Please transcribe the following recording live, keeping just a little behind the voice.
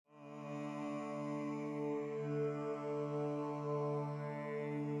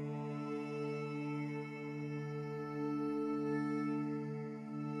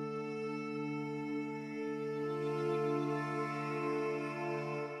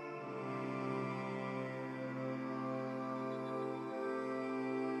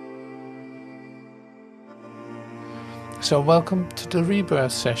So welcome to the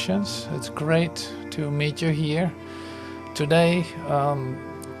Rebirth Sessions. It's great to meet you here. Today,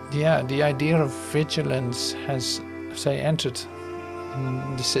 the idea of vigilance has, entered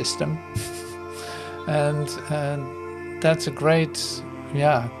the system. and that's a great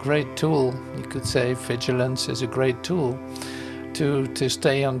tool. You could say vigilance is a great tool to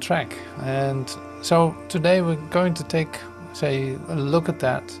stay on track. And so today we're going to take, a look at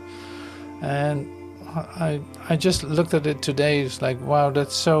that. And I just looked at it today. It's like, wow,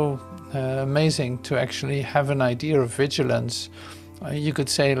 that's so amazing to actually have an idea of vigilance. You could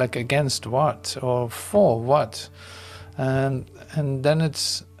say like against what or for what, and then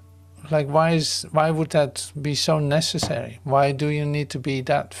it's like, why would that be so necessary? Why do you need to be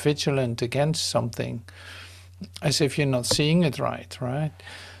that vigilant against something, as if you're not seeing it right?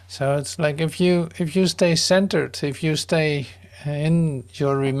 So it's like if you stay centered, if you stay in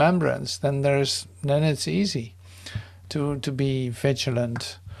your remembrance, then it's easy to be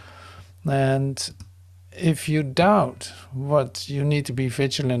vigilant. And if you doubt what you need to be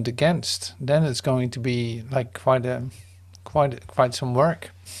vigilant against, then it's going to be like quite some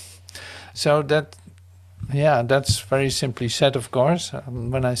work. So that's very simply said, of course,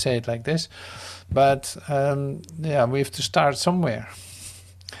 when I say it like this. But we have to start somewhere.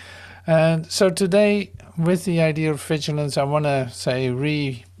 And so today, with the idea of vigilance, I want to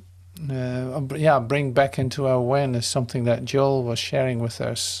bring back into our awareness something that Joel was sharing with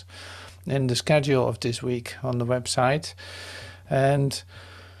us in the schedule of this week on the website. And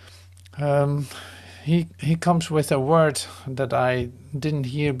he comes with a word that I didn't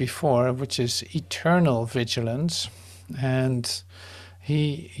hear before, which is eternal vigilance. And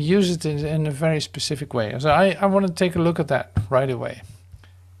he uses it in a very specific way. So I want to take a look at that right away.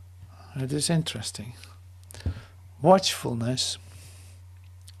 It is interesting. Watchfulness,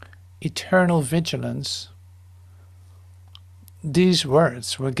 eternal vigilance, these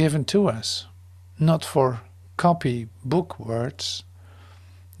words were given to us, not for copy book words.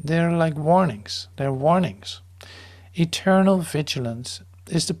 They're like warnings. They're warnings. Eternal vigilance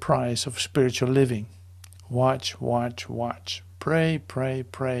is the price of spiritual living. Watch, watch, watch. Pray, pray,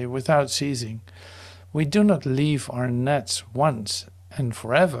 pray without ceasing. We do not leave our nets once and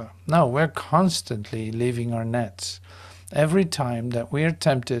forever. No, we're constantly leaving our nets. Every time that we are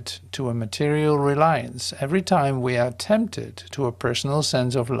tempted to a material reliance, every time we are tempted to a personal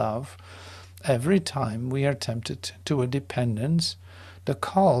sense of love, every time we are tempted to a dependence, the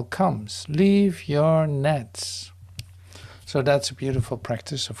call comes, leave your nets. So that's a beautiful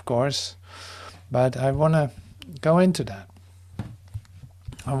practice, of course, but I want to go into that.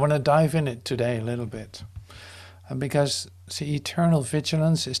 I want to dive in it today a little bit, because see, eternal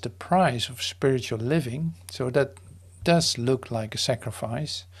vigilance is the price of spiritual living. So that does look like a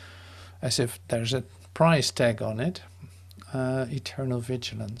sacrifice, as if there's a price tag on it. Eternal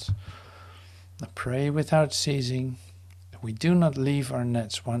vigilance. Pray without ceasing. We do not leave our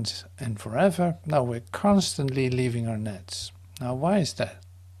nets once and forever. No, we're constantly leaving our nets. Now, why is that?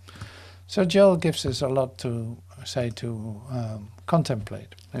 So Joel gives us a lot to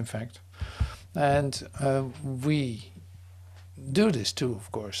contemplate, in fact. And we do this too,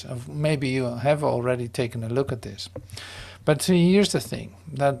 of course. Maybe you have already taken a look at this. But see, here's the thing,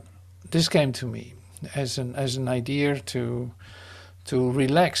 that this came to me as an idea to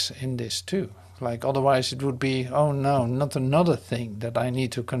relax in this too. Like otherwise it would be, oh no, not another thing that I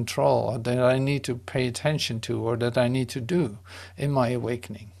need to control, or that I need to pay attention to, or that I need to do in my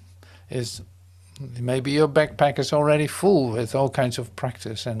awakening. Is maybe your backpack is already full with all kinds of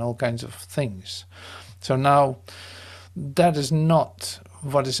practice and all kinds of things. So now that is not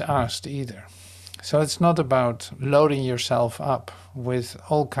what is asked either. So it's not about loading yourself up with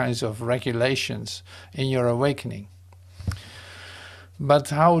all kinds of regulations in your awakening. But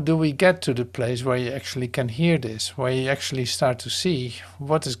how do we get to the place where you actually can hear this, where you actually start to see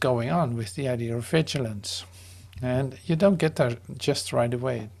what is going on with the idea of vigilance? And you don't get there just right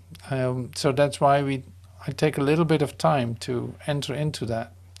away. So that's why I take a little bit of time to enter into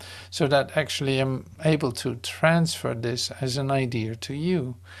that, so that actually I'm able to transfer this as an idea to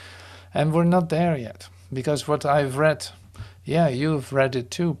you. And we're not there yet, because what I've read, you've read it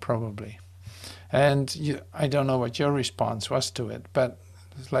too probably. And I don't know what your response was to it, but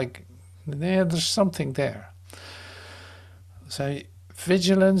it's like, there's something there. So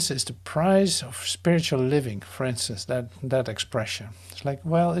vigilance is the price of spiritual living, for instance, that expression. It's like,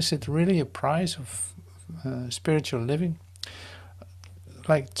 well, is it really a price of spiritual living?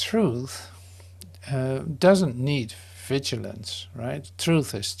 Like truth doesn't need vigilance, right?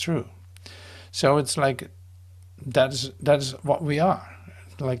 Truth is true. So it's like, that is what we are.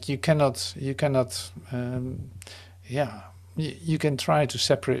 Like you cannot yeah, you can try to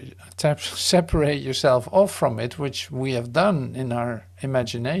separate yourself off from it, which we have done in our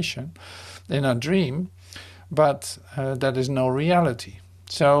imagination, in our dream, but that is no reality.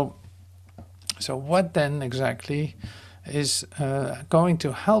 So what then exactly is going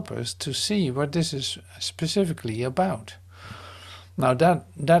to help us to see what this is specifically about? Now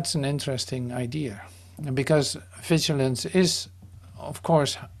that's an interesting idea, because vigilance is, of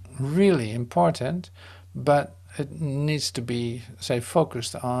course, really important, but it needs to be, say,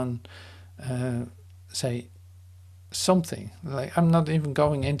 focused on, say, something. Like, I'm not even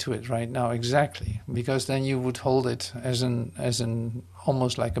going into it right now exactly, because then you would hold it as an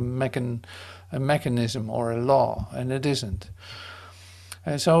almost like a mechanism or a law, and it isn't.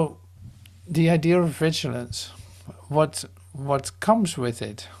 So the idea of vigilance, what comes with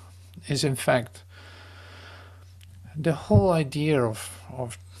it, is in fact the whole idea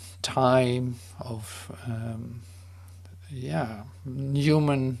of time, of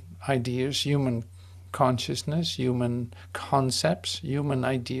human ideas, human consciousness, human concepts, human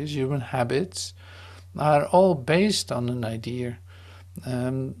ideas, human habits, are all based on an idea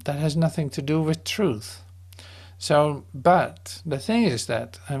that has nothing to do with truth. So, but the thing is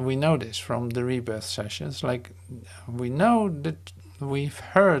that, and we know this from the Rebirth Sessions, like, we know that we've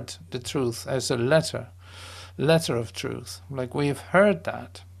heard the truth as a letter of truth, like we've heard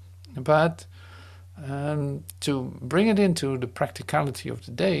that, but to bring it into the practicality of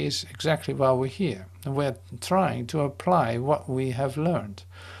the day is exactly why we're here, and we're trying to apply what we have learned.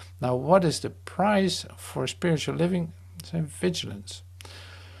 Now, what is the price for spiritual living? It's vigilance.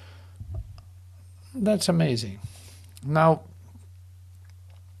 That's amazing. Now,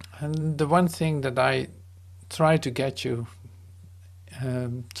 and the one thing that I try to get you,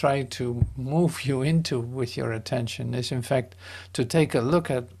 try to move you into with your attention, is in fact to take a look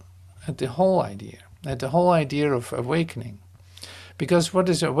at the whole idea of awakening. Because what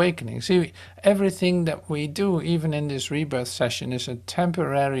is awakening? See, everything that we do, even in this rebirth session, is a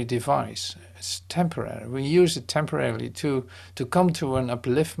temporary device. It's temporary. We use it temporarily to come to an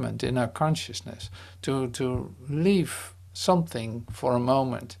upliftment in our consciousness, to leave something for a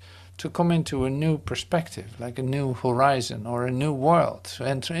moment, to come into a new perspective, like a new horizon or a new world to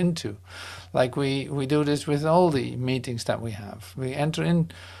enter into. Like we do this with all the meetings that we have. We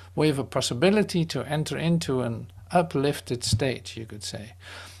have a possibility to enter into an uplifted state, you could say.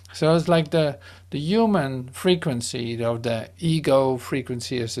 So it's like the human frequency, or the ego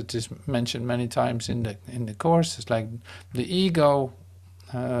frequency, as it is mentioned many times in the course. It's like the ego.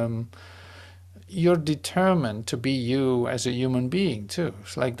 You're determined to be you as a human being too.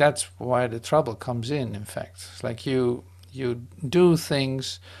 It's like that's why the trouble comes in. In fact, it's like you do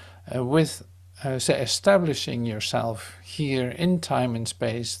things with. Say, establishing yourself here in time and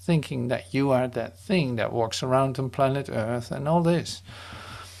space, thinking that you are that thing that walks around on planet Earth and all this.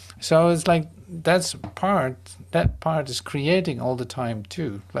 So it's like that part is creating all the time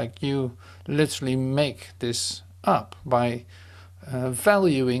too. Like you literally make this up by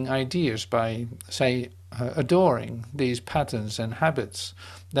valuing ideas, by, say, adoring these patterns and habits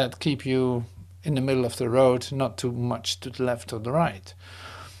that keep you in the middle of the road, not too much to the left or the right.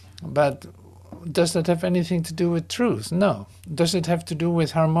 But does that have anything to do with truth? No. Does it have to do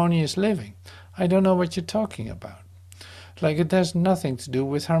with harmonious living? I don't know what you're talking about. Like, it has nothing to do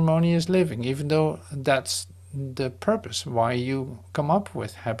with harmonious living, even though that's the purpose why you come up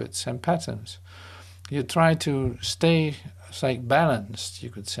with habits and patterns. You try to stay, like, balanced, you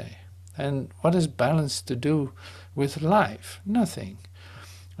could say. And what is balance to do with life? Nothing.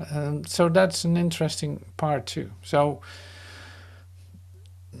 So that's an interesting part too. So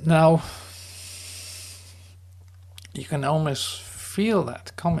now you can almost feel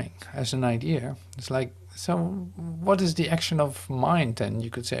that coming as an idea. It's like, so what is the action of mind then, you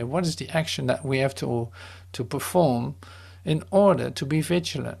could say? What is the action that we have to perform in order to be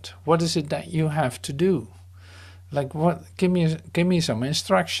vigilant? What is it that you have to do? Like, what? Give me some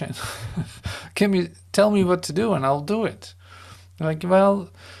instruction. Tell me what to do and I'll do it. Like, well,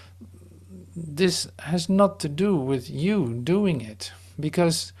 this has not to do with you doing it,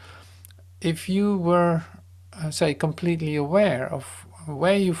 because if you were, say, completely aware of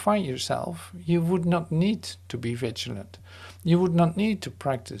where you find yourself, you would not need to be vigilant. You would not need to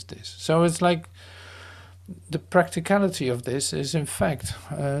practice this. So it's like the practicality of this is, in fact,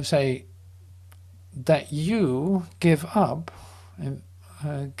 say, that you give up,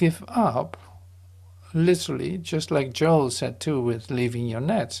 literally, just like Joel said too with leaving your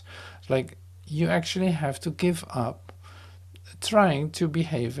nets. Like, you actually have to give up trying to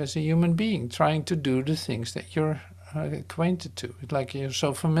behave as a human being, trying to do the things that you're acquainted to, like you're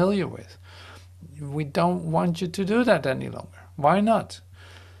so familiar with. we don't want you to do that any longer. Why not?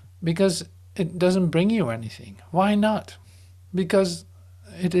 Because it doesn't bring you anything. Why not? Because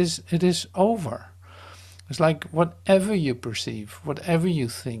it is over. It's like whatever you perceive, whatever you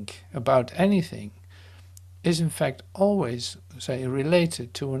think about anything is in fact always, say,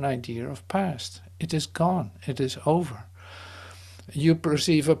 related to an idea of past. It is gone. It is over. You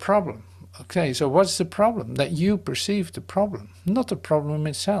perceive a problem. Okay, so what's the problem? That you perceive the problem, not the problem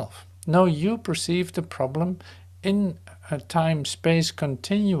itself. No, you perceive the problem in a time-space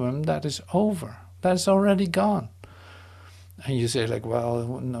continuum that is over. That's already gone. And you say like, well,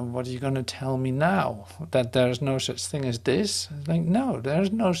 what are you going to tell me now? That there's no such thing as this? Like, no,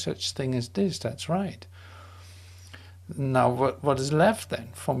 there's no such thing as this. That's right. Now, what is left then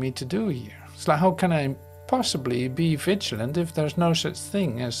for me to do here? It's like, how can I possibly be vigilant if there's no such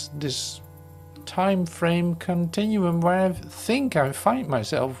thing as this time frame continuum where I think I find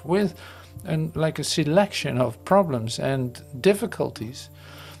myself with like a selection of problems and difficulties?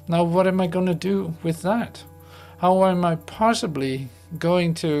 Now, what am I going to do with that? How am I possibly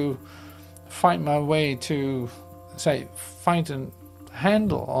going to find my way to, say, find a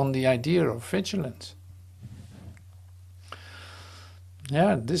handle on the idea of vigilance?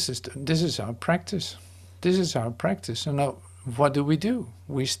 Yeah, this is our practice. This is our practice. And now, what do?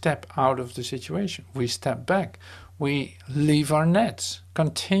 We step out of the situation. We step back. We leave our nets,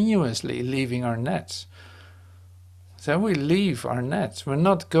 continuously leaving our nets. So we leave our nets. We're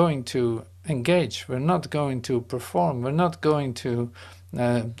not going to engage. We're not going to perform. We're not going to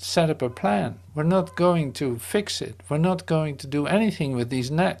set up a plan. We're not going to fix it. We're not going to do anything with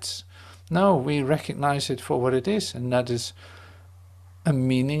these nets. No, we recognize it for what it is, and that is a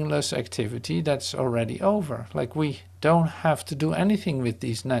meaningless activity that's already over. Like, we don't have to do anything with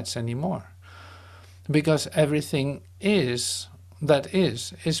these nets anymore, because everything that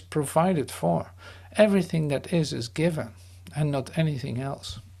is provided for. Everything that is given, and not anything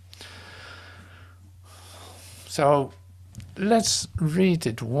else. So let's read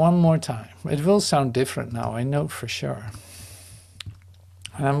it one more time. It will sound different now, I know for sure.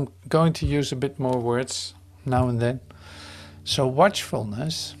 And I'm going to use a bit more words now and then. So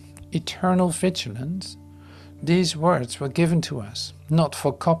watchfulness, eternal vigilance, these words were given to us, not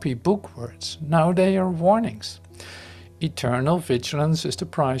for copybook words. Now they are warnings. Eternal vigilance is the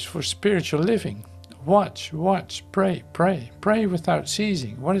price for spiritual living. Watch, watch, pray, pray, pray without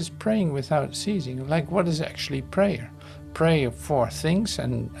ceasing. What is praying without ceasing? Like, what is actually prayer? Pray for things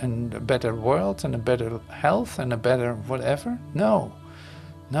and a better world and a better health and a better whatever? No,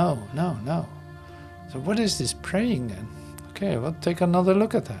 no, no, no. So what is this praying then? Okay, well, take another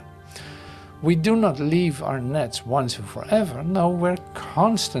look at that. We do not leave our nets once and forever. No, we're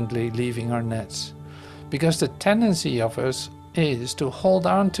constantly leaving our nets, because the tendency of us is to hold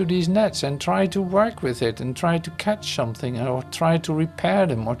on to these nets and try to work with it and try to catch something, or try to repair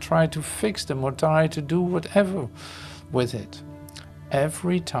them, or try to fix them, or try to do whatever with it.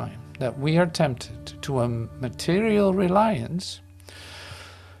 Every time that we are tempted to a material reliance,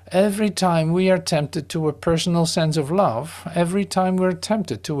 every time we are tempted to a personal sense of love, every time we're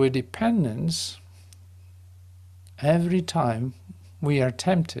tempted to a dependence, every time we are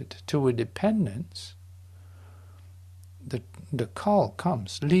tempted to a dependence, the call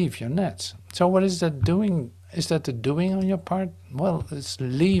comes, leave your nets. So what is that doing? Is that the doing on your part? Well, it's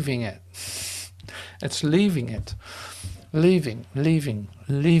leaving it. It's leaving it. Leaving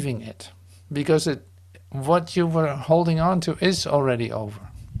it. Because what you were holding on to is already over.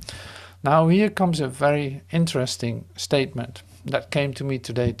 Now here comes a very interesting statement that came to me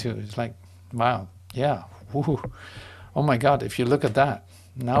today too. It's like, wow, yeah, woo. Oh my God, if you look at that,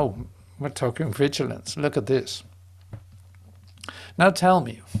 now we're talking vigilance. Look at this. Now tell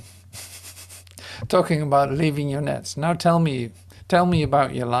me, talking about leaving your nets, now tell me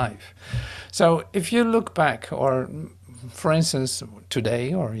about your life. So if you look back, or for instance,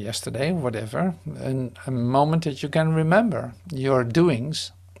 today or yesterday, whatever, in a moment that you can remember your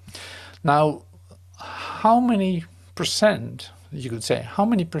doings, now how many percent, you could say, how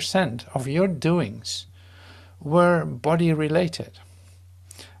many percent of your doings were body related?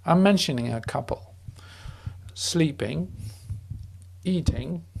 I'm mentioning a couple. Sleeping,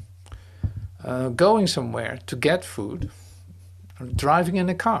 eating, going somewhere to get food, driving in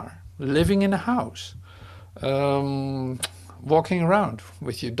a car, living in a house, walking around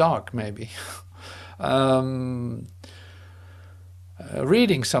with your dog maybe,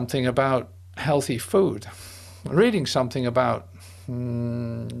 reading something about healthy food, reading something about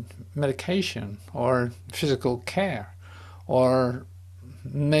medication or physical care, or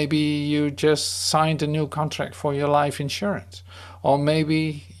maybe you just signed a new contract for your life insurance, or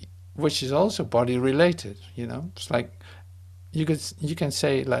maybe which is also body related, you know. It's like you can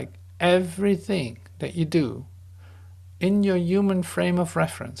say like everything that you do in your human frame of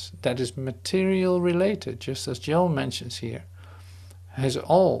reference that is material related, just as Joel mentions here, has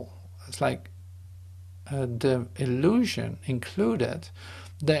all, it's like the illusion included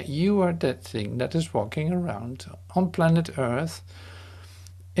that you are that thing that is walking around on planet Earth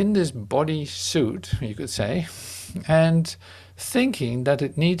in this body suit, you could say, and thinking that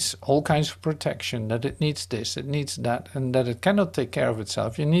it needs all kinds of protection, that it needs this, it needs that, and that it cannot take care of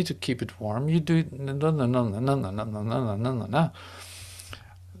itself. You need to keep it warm. You do no.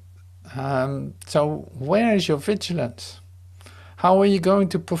 So where is your vigilance? How are you going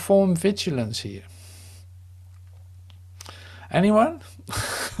to perform vigilance here? Anyone?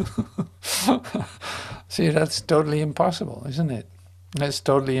 See, that's totally impossible, isn't it? That's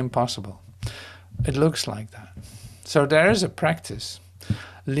totally impossible. It looks like that. So there is a practice.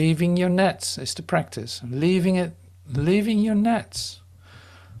 Leaving your nets is the practice. Leaving your nets.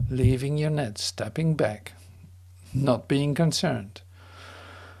 Leaving your nets, stepping back, not being concerned.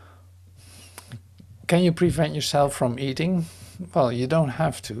 Can you prevent yourself from eating? Well, you don't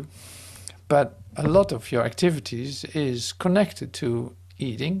have to, but a lot of your activities is connected to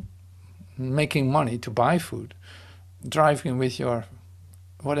eating, making money to buy food, driving with your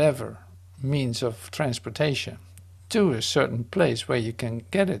whatever means of transportation to a certain place where you can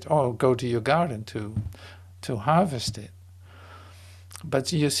get it, or go to your garden to harvest it.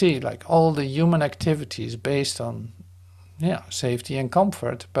 But you see, like all the human activities based on safety and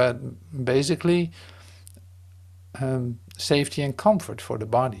comfort, but basically safety and comfort for the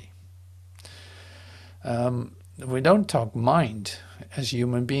body. We don't talk mind as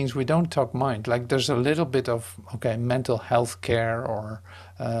human beings. We don't talk mind. Like there's a little bit of mental health care, or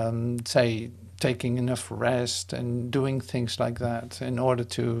say taking enough rest and doing things like that in order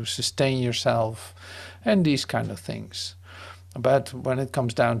to sustain yourself and these kind of things. But when it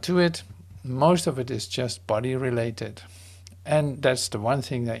comes down to it, most of it is just body related, and that's the one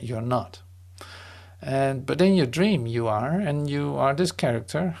thing that you're not. But in your dream you are, and you are this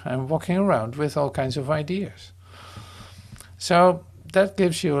character and walking around with all kinds of ideas. So that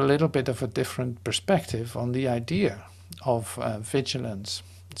gives you a little bit of a different perspective on the idea of vigilance.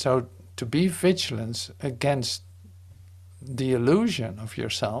 So to be vigilant against the illusion of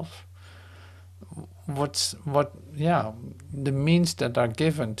yourself, the means that are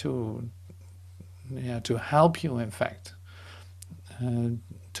given to help you, in fact,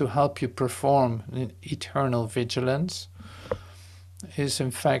 to help you perform an eternal vigilance, is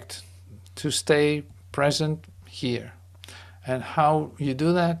in fact to stay present here. And how you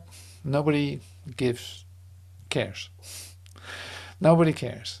do that, nobody cares. Nobody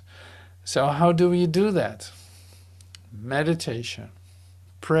cares. So how do you do that? Meditation,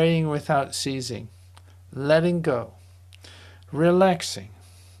 praying without ceasing, letting go, relaxing.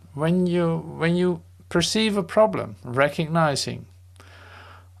 When you perceive a problem, recognizing,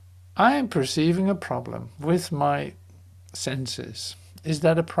 I am perceiving a problem with my senses. Is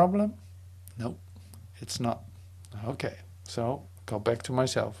that a problem? No, it's not. Okay, so go back to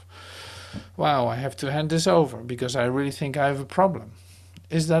myself. Wow, I have to hand this over because I really think I have a problem.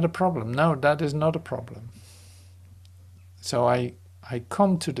 Is that a problem? No, that is not a problem. So I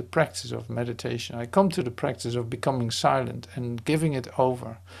come to the practice of meditation. I come to the practice of becoming silent and giving it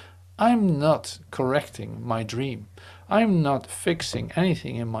over. I'm not correcting my dream. I'm not fixing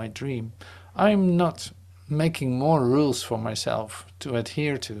anything in my dream. I'm not making more rules for myself to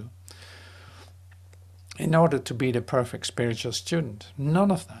adhere to in order to be the perfect spiritual student.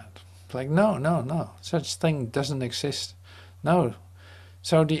 None of that. Like, no. Such thing doesn't exist. No.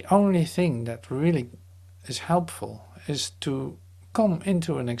 So the only thing that really is helpful is to come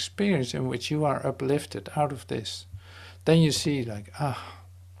into an experience in which you are uplifted out of this. Then you see, like,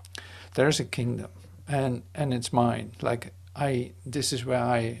 there's a kingdom, and it's mine. Like, this is where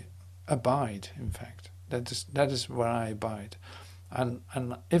I abide, in fact. That is where I abide. And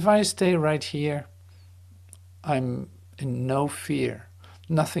if I stay right here, I'm in no fear.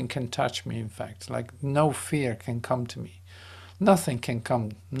 Nothing can touch me, in fact. Like, no fear can come to me. Nothing can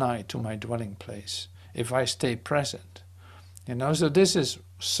come nigh to my dwelling place if I stay present. You know, so this is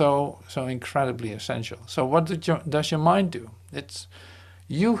so incredibly essential. So what does your mind do?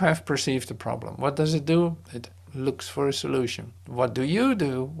 You have perceived a problem. What does it do? It looks for a solution. What do you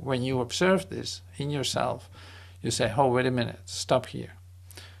do when you observe this in yourself? You say, oh, wait a minute, stop here.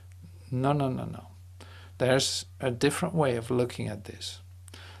 No. There's a different way of looking at this.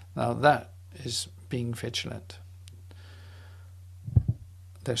 Now that is being vigilant.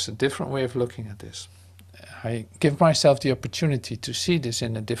 There's a different way of looking at this. I give myself the opportunity to see this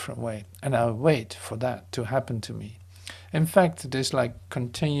in a different way, and I wait for that to happen to me. In fact, it is like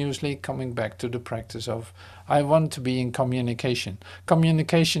continuously coming back to the practice of, I want to be in communication.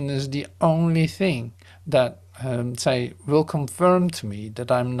 Communication is the only thing that, say, will confirm to me that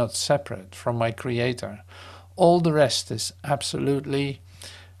I'm not separate from my Creator. All the rest is absolutely,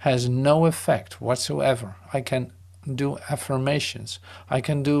 has no effect whatsoever. I can do affirmations. I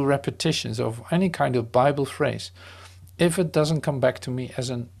can do repetitions of any kind of Bible phrase. If it doesn't come back to me as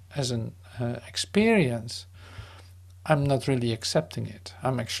an experience, I'm not really accepting it.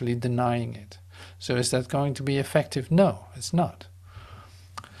 I'm actually denying it. So is that going to be effective? No, it's not.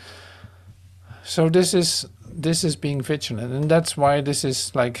 So this is being vigilant, and that's why this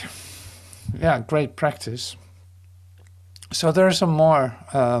is like, yeah, great practice. So there are some more,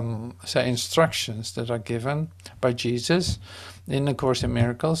 say, instructions that are given by Jesus in the Course in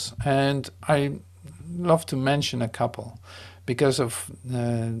Miracles, and I love to mention a couple because of,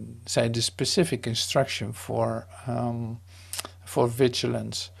 say, the specific instruction for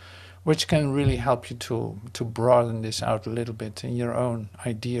vigilance, which can really help you to broaden this out a little bit in your own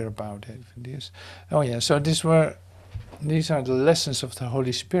idea about it. Oh yeah, so these are the lessons of the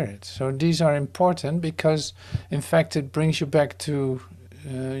Holy Spirit. So these are important because, in fact, it brings you back to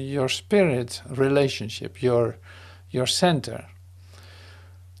your spirit relationship, your center.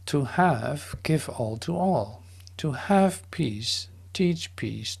 To have, give all to all. To have peace, teach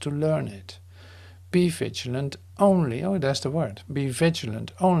peace, to learn it. Be vigilant only, oh, that's the word, be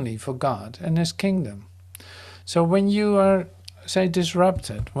vigilant only for God and His kingdom. So when you are, say,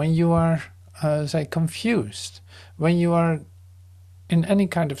 disrupted, when you are, say, confused, when you are in any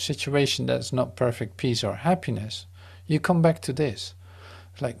kind of situation that's not perfect peace or happiness, you come back to this.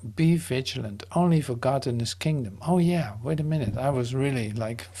 Like, be vigilant only for God and His kingdom. Oh yeah, wait a minute, I was really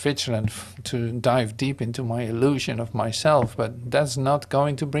like vigilant to dive deep into my illusion of myself, but that's not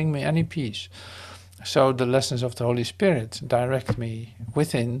going to bring me any peace. So the lessons of the Holy Spirit direct me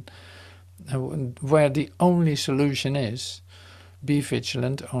within, where the only solution is, be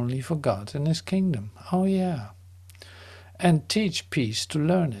vigilant only for God and His kingdom. Oh yeah. And teach peace to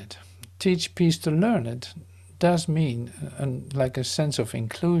learn it. Teach peace to learn it does mean like a sense of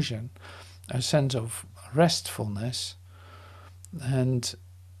inclusion, a sense of restfulness, and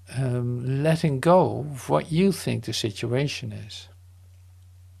letting go of what you think the situation is.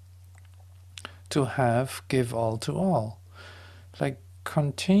 To have, give all to all. Like,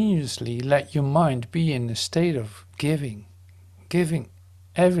 continuously let your mind be in a state of giving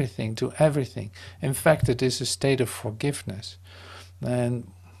everything to everything. In fact, it is a state of forgiveness. And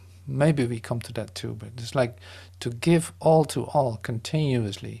maybe we come to that too, but it's like to give all to all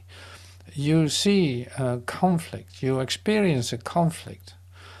continuously. You see a conflict, you experience a conflict.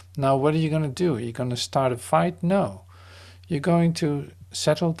 Now, what are you going to do? Are you going to start a fight? No. You're going to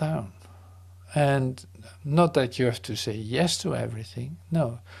settle down. And not that you have to say yes to everything.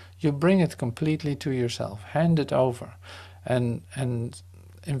 No, you bring it completely to yourself, hand it over. And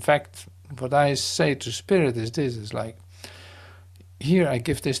in fact, what I say to Spirit is this, is like, here I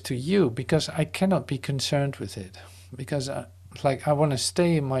give this to you because I cannot be concerned with it. Because I want to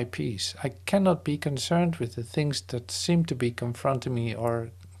stay in my peace. I cannot be concerned with the things that seem to be confronting me or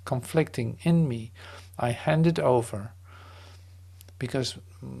conflicting in me. I hand it over because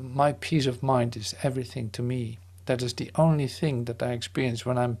my peace of mind is everything to me. That is the only thing that I experience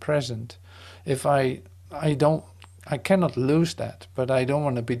when I'm present. If I cannot lose that, but I don't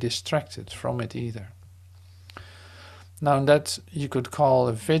want to be distracted from it either. Now that you could call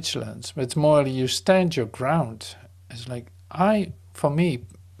a vigilance, but it's more you stand your ground. It's like, for me,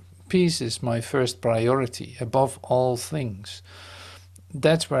 peace is my first priority above all things.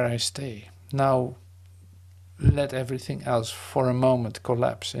 That's where I stay. Now, let everything else for a moment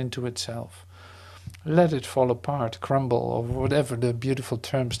collapse into itself. Let it fall apart, crumble, or whatever the beautiful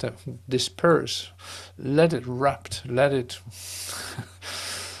terms that disperse. Let it rupt, let it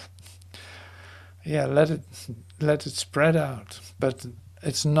yeah, let it spread out, but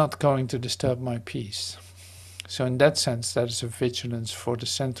it's not going to disturb my peace. So in that sense, that is a vigilance for the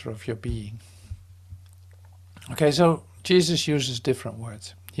center of your being. Okay, so Jesus uses different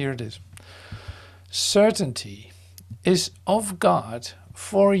words. Here it is. Certainty is of God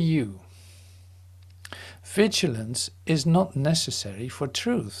for you. Vigilance is not necessary for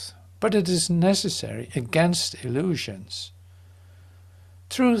truth, but it is necessary against illusions.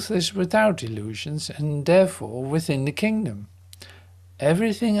 Truth is without illusions and therefore within the kingdom.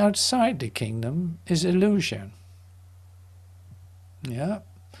 Everything outside the kingdom is illusion. Yeah.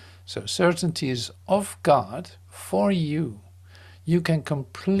 So certainty is of God for you. You can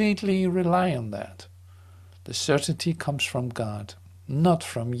completely rely on that. The certainty comes from God, not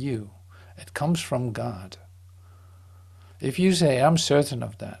from you. It comes from God. If you say, I'm certain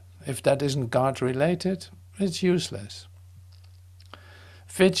of that, if that isn't God related, it's useless.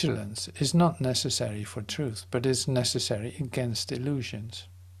 Vigilance is not necessary for truth, but is necessary against illusions.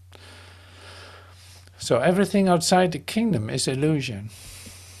 So everything outside the kingdom is illusion.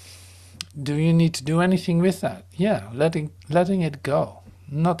 Do you need to do anything with that? Yeah, letting it go,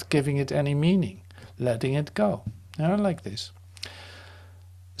 not giving it any meaning, letting it go. I like this.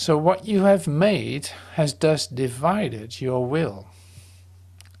 So what you have made has thus divided your will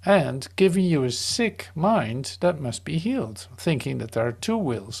and given you a sick mind that must be healed, thinking that there are two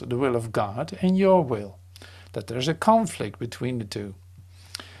wills, the will of God and your will, that there's a conflict between the two.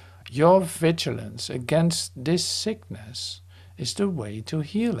 Your vigilance against this sickness is the way to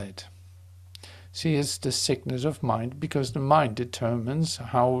heal it. See, it's the sickness of mind because the mind determines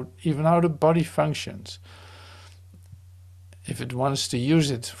even how the body functions. If it wants to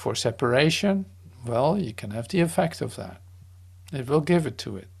use it for separation, well, you can have the effect of that. It will give it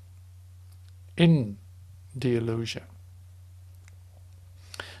to it in the illusion.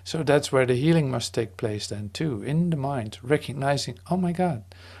 So that's where the healing must take place then too, in the mind, recognizing, oh my God,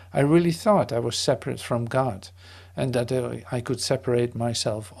 I really thought I was separate from God and that I could separate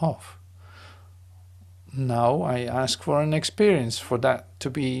myself off. Now I ask for an experience for that to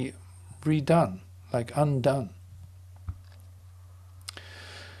be redone, like undone.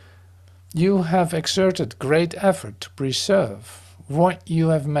 You have exerted great effort to preserve what you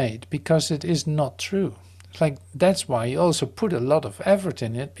have made because it is not true. Like that's why you also put a lot of effort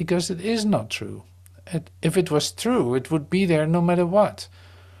in it, because it is not true. If it was true, it would be there no matter what.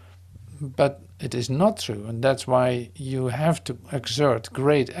 But it is not true, and that's why you have to exert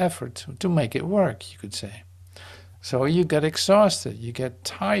great effort to make it work, you could say. So you get exhausted, you get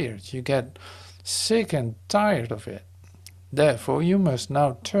tired, you get sick and tired of it. Therefore, you must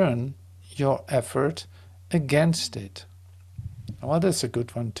now turn your effort against it. Well, that's a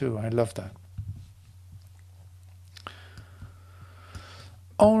good one too. I love that.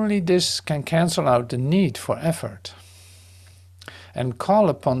 Only this can cancel out the need for effort and call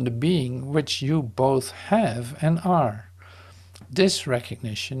upon the being which you both have and are. This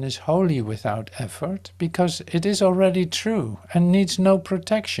recognition is wholly without effort because it is already true and needs no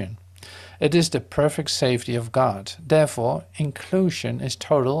protection. It is the perfect safety of God. Therefore, inclusion is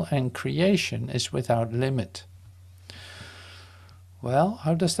total and creation is without limit. Well,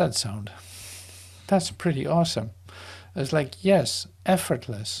 how does that sound? That's pretty awesome. It's like, yes,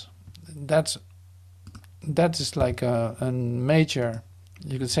 effortless. That is like a major,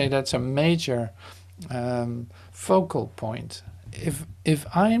 you could say that's a major focal point. If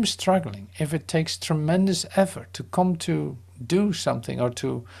I am struggling, if it takes tremendous effort to come to do something or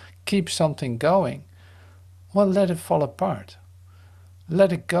to keep something going, well, let it fall apart.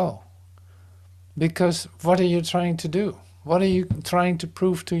 Let it go. Because what are you trying to do? What are you trying to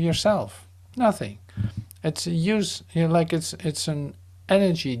prove to yourself? Nothing. It's a use, like it's an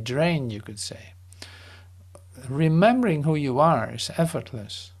energy drain, you could say. Remembering who you are is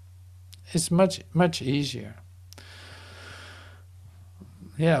effortless. It's much easier.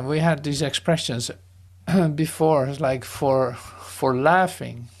 Yeah, we had these expressions before, like for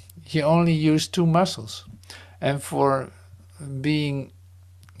laughing, you only use 2 muscles. And for being,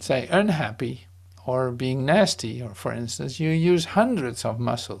 say, unhappy or being nasty, or for instance, you use hundreds of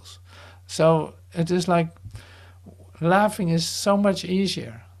muscles. So it is like laughing is so much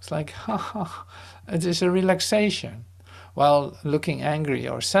easier. It's like, it is a relaxation. While looking angry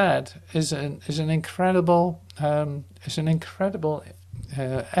or sad is an incredible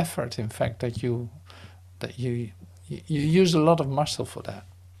effort. In fact, that you use a lot of muscle for that.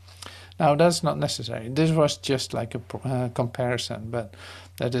 Now that's not necessary. This was just like a comparison, but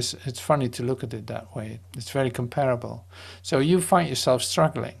it's funny to look at it that way. It's very comparable. So you find yourself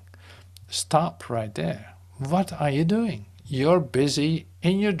struggling. Stop right there. What are you doing? You're busy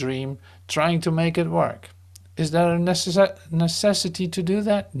in your dream trying to make it work. Is there a necessity to do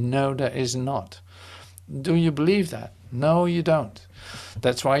that? No, there is not. Do you believe that? No, you don't.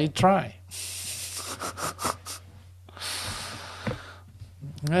 That's why you try.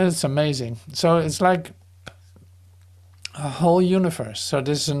 It's amazing. So it's like a whole universe. So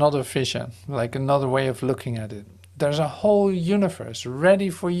this is another vision, like another way of looking at it. There's a whole universe ready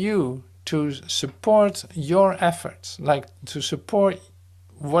for you to support your efforts, like to support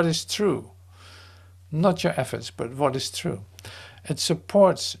what is true. Not your efforts, but what is true. It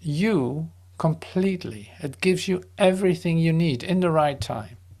supports you completely. It gives you everything you need in the right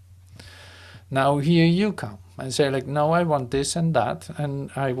time. Now here you come, and say like, no, I want this and that,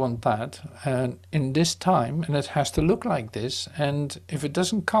 and I want that, and in this time, and it has to look like this, and if it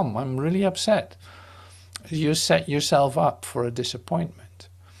doesn't come, I'm really upset. You set yourself up for a disappointment,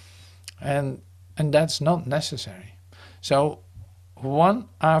 and that's not necessary. So one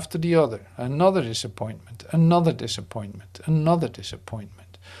after the other, another disappointment, another disappointment, another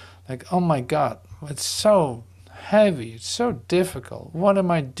disappointment. Like, oh my God, it's so heavy, it's so difficult. What am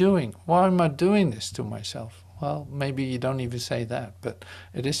I doing? Why am I doing this to myself? Well, maybe you don't even say that, but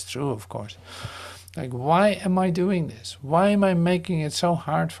it is true, of course. Like, why am I doing this? Why am I making it so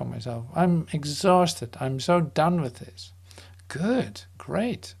hard for myself? I'm exhausted. I'm so done with this. Good,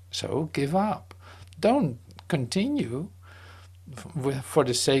 great. So give up. Don't continue for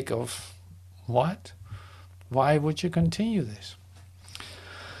the sake of what? Why would you continue this?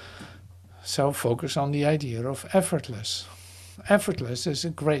 So focus on the idea of effortless. Effortless is a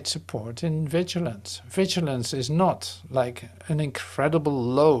great support in vigilance. Vigilance is not like an incredible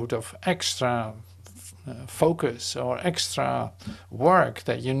load of extra focus or extra work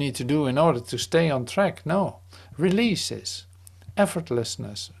that you need to do in order to stay on track. No, release is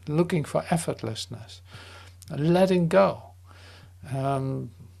effortlessness, looking for effortlessness, letting go,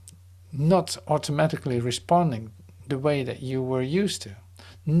 not automatically responding the way that you were used to,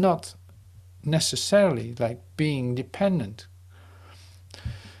 not necessarily like being dependent,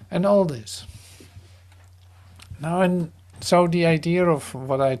 and all this. Now, and so the idea of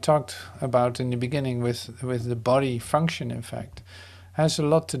what I talked about in the beginning with the body function, in fact, has a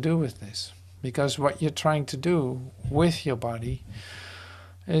lot to do with this, because what you're trying to do with your body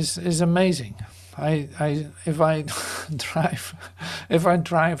is amazing. If I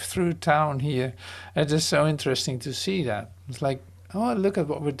drive through town here, it is so interesting to see that. It's like, oh, look at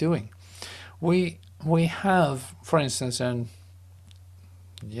what we're doing. We have, for instance,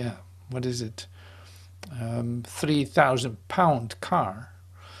 what is it? 3,000 pound car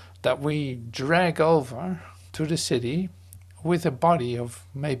that we drag over to the city with a body of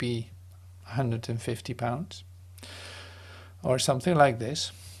maybe 150 pounds or something like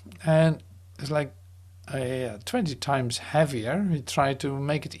this, and it's like 20 times heavier. You try to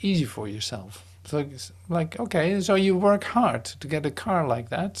make it easy for yourself. So it's like, okay, so you work hard to get a car like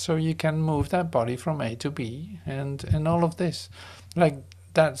that so you can move that body from A to B and all of this. Like,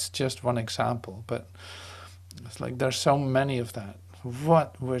 that's just one example, but it's like there's so many of that.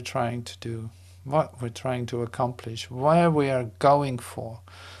 What we're trying to do, what we're trying to accomplish, where we are going for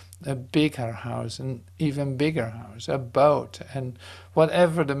a bigger house, an even bigger house, a boat, and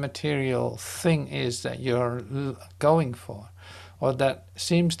whatever the material thing is that you're going for, or that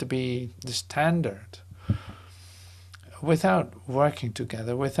seems to be the standard, without working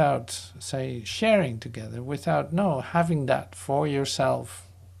together, without, say, sharing together, without, having that for yourself.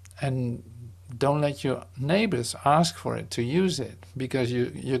 And don't let your neighbors ask for it to use it, because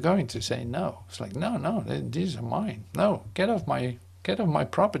you're going to say no. It's like, no, these are mine. No, get off my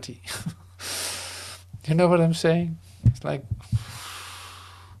property. You know what I'm saying? It's like,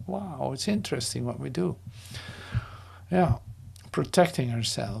 wow, it's interesting what we do. Yeah, protecting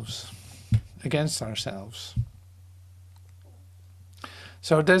ourselves against ourselves.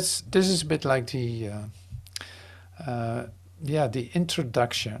 So this is a bit like the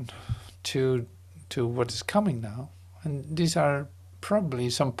introduction to what is coming now, and these are probably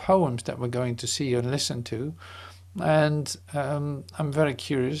some poems that we're going to see and listen to, and I'm very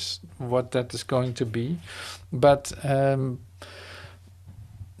curious what that is going to be, but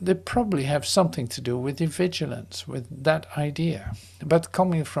they probably have something to do with the vigilance, with that idea, but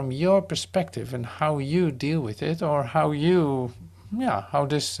coming from your perspective and how you deal with it, or how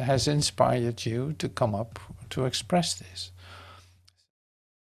this has inspired you to come up to express this.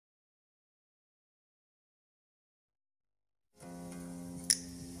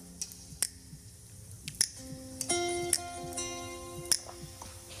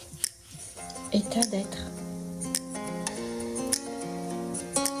 État d'être.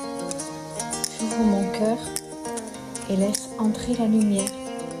 J'ouvre mon cœur et laisse entrer la lumière.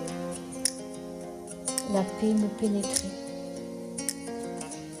 La paix me pénétrer.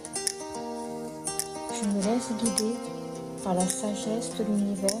 Je me laisse guider par la sagesse de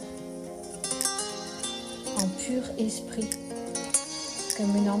l'univers en pur esprit,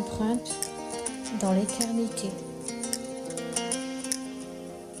 comme une empreinte dans l'éternité.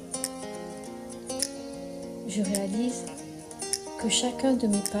 Je réalise que chacun de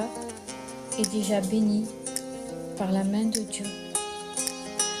mes pas est déjà béni par la main de Dieu.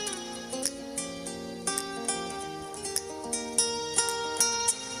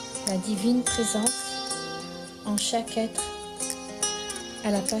 La divine présence en chaque être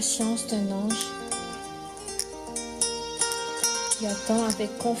a la patience d'un ange qui attend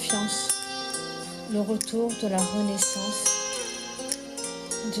avec confiance le retour de la renaissance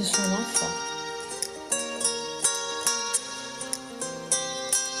de son enfant.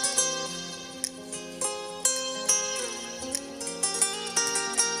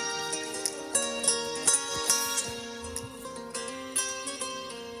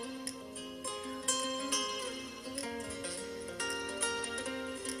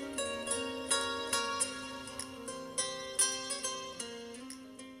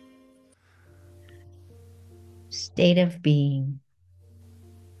 State of being.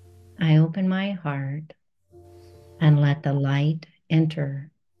 I open my heart and let the light enter.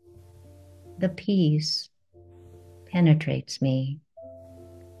 The peace penetrates me.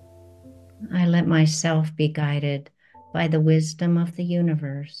 I let myself be guided by the wisdom of the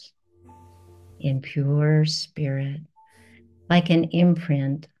universe in pure spirit, like an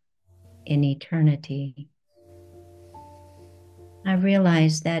imprint in eternity. I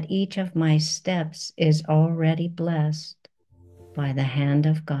realize that each of my steps is already blessed by the hand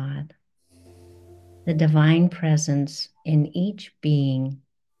of God. The divine presence in each being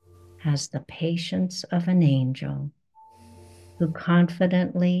has the patience of an angel who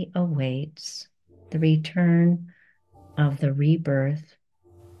confidently awaits the return of the rebirth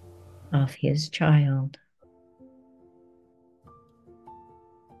of his child.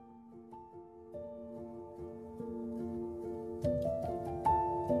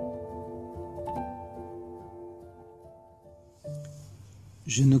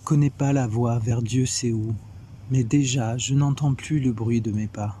 Je ne connais pas la voie vers Dieu sait où, mais déjà je n'entends plus le bruit de mes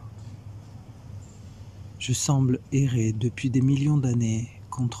pas. Je semble errer depuis des millions d'années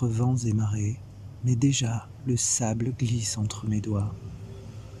contre vents et marées, mais déjà le sable glisse entre mes doigts.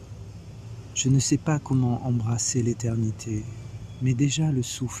 Je ne sais pas comment embrasser l'éternité, mais déjà le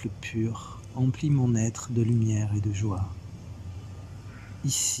souffle pur emplit mon être de lumière et de joie.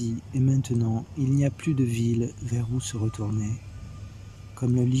 Ici et maintenant, il n'y a plus de ville vers où se retourner.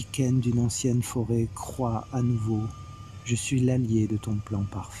 Comme le lichen d'une ancienne forêt croît à nouveau, je suis l'allié de ton plan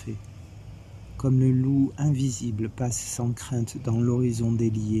parfait. Comme le loup invisible passe sans crainte dans l'horizon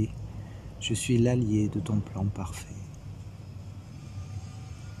délié, je suis l'allié de ton plan parfait.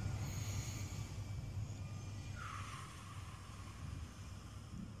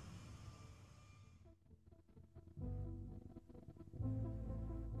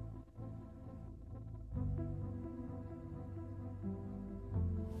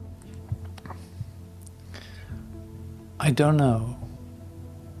 I don't know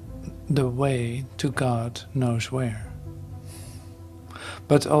the way to God knows where.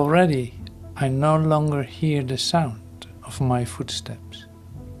 But already I no longer hear the sound of my footsteps.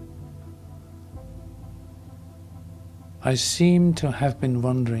 I seem to have been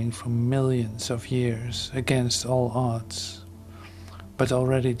wandering for millions of years against all odds, but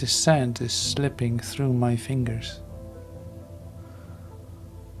already the sand is slipping through my fingers.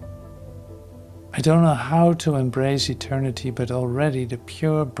 I don't know how to embrace eternity, but already the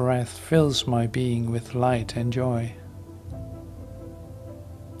pure breath fills my being with light and joy.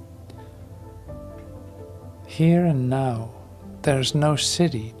 Here and now, there is no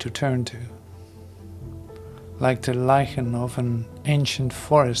city to turn to. Like the lichen of an ancient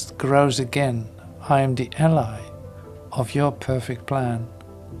forest grows again, I am the ally of your perfect plan.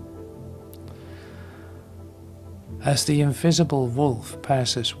 As the invisible wolf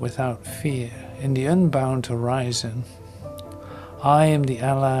passes without fear in the unbound horizon, I am the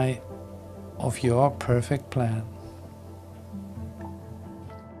ally of your perfect plan.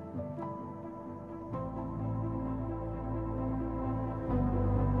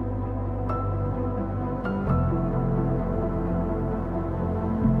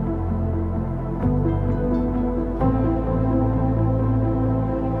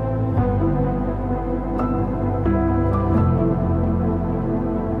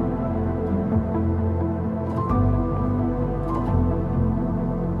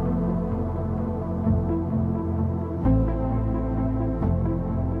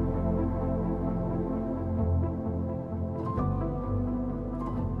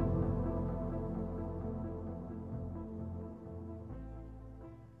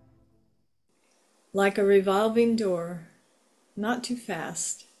 Like a revolving door, not too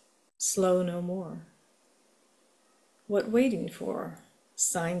fast, slow no more. What waiting for?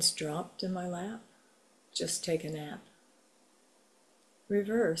 Signs dropped in my lap? Just take a nap.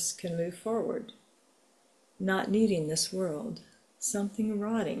 Reverse can move forward, not needing this world, something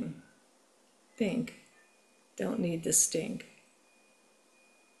rotting. Think, don't need the stink.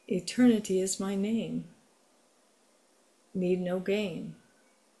 Eternity is my name. Need no game.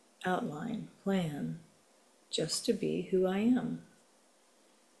 Outline, plan, just to be who I am.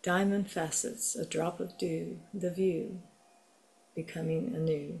 diamond facets, a drop of dew, the view becoming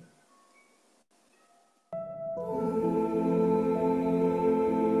anew.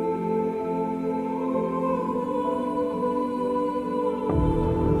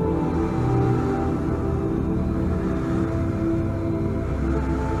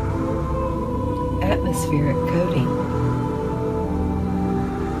 Atmospheric coating.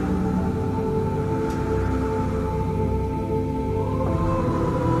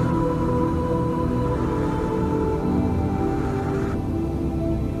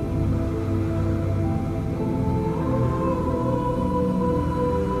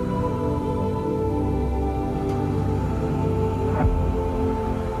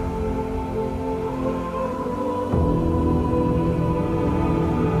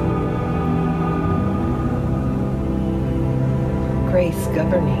 Grace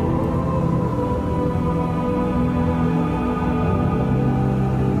governing.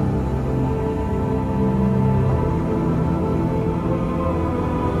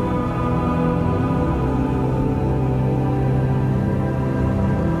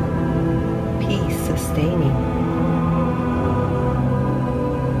 Peace sustaining.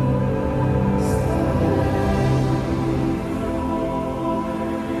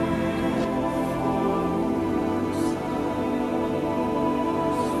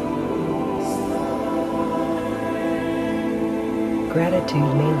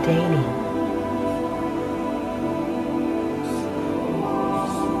 Gratitude maintaining.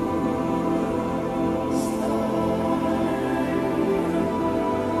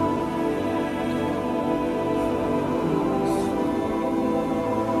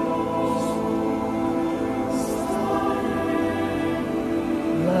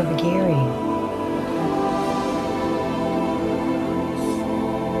 Love gearing.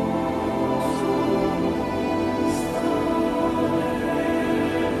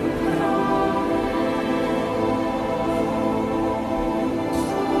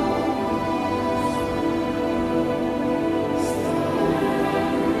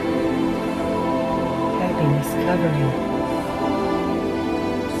 Happiness covering.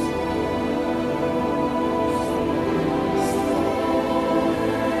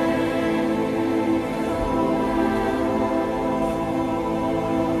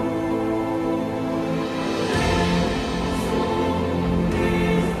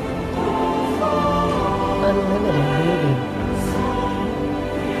 Unlimited moving.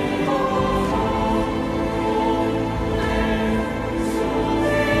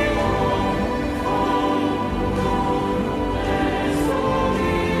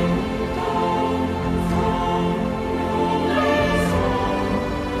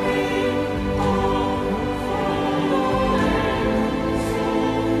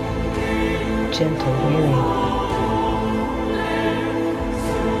 Gentle wearing.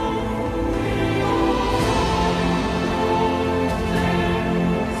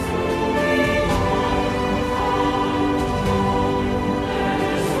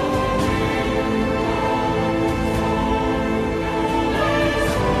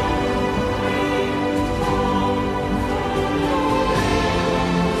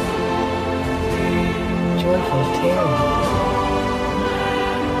 Joyful tearing.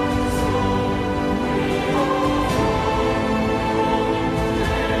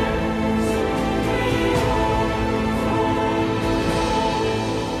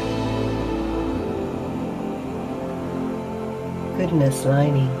 Goodness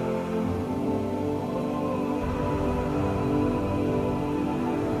lining.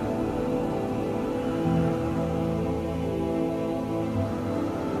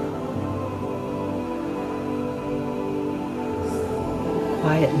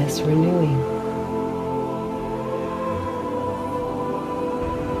 Quietness renewing.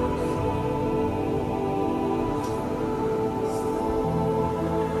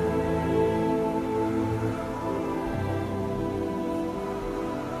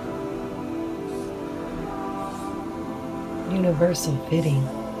 Universal fitting.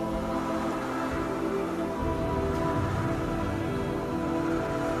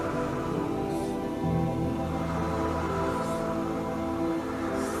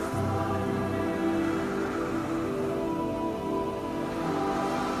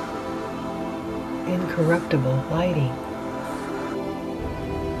 Incorruptible lighting.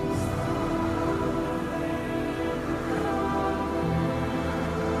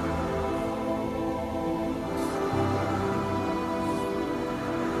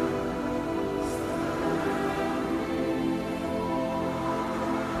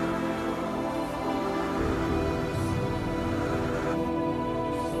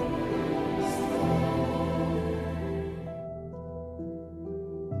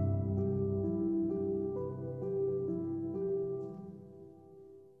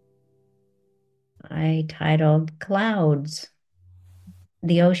 I titled Clouds,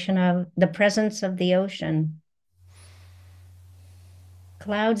 the presence of the ocean.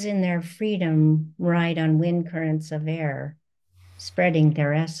 Clouds in their freedom ride on wind currents of air, spreading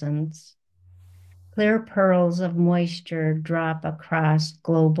their essence. Clear pearls of moisture drop across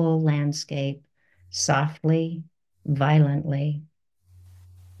global landscape, softly, violently.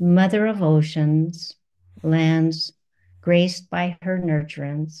 Mother of oceans, lands graced by her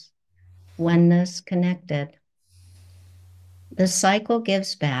nurturance, oneness connected. The cycle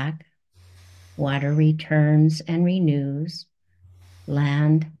gives back, water returns and renews,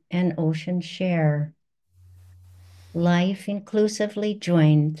 land and ocean share. Life inclusively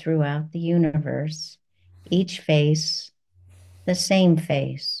joined throughout the universe, each face, the same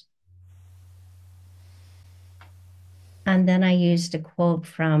face. And then I used a quote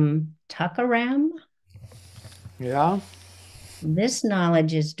from Tukaram. Yeah. This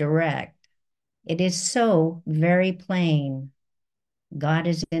knowledge is direct. It is so very plain. God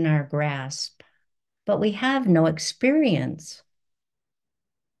is in our grasp, but we have no experience.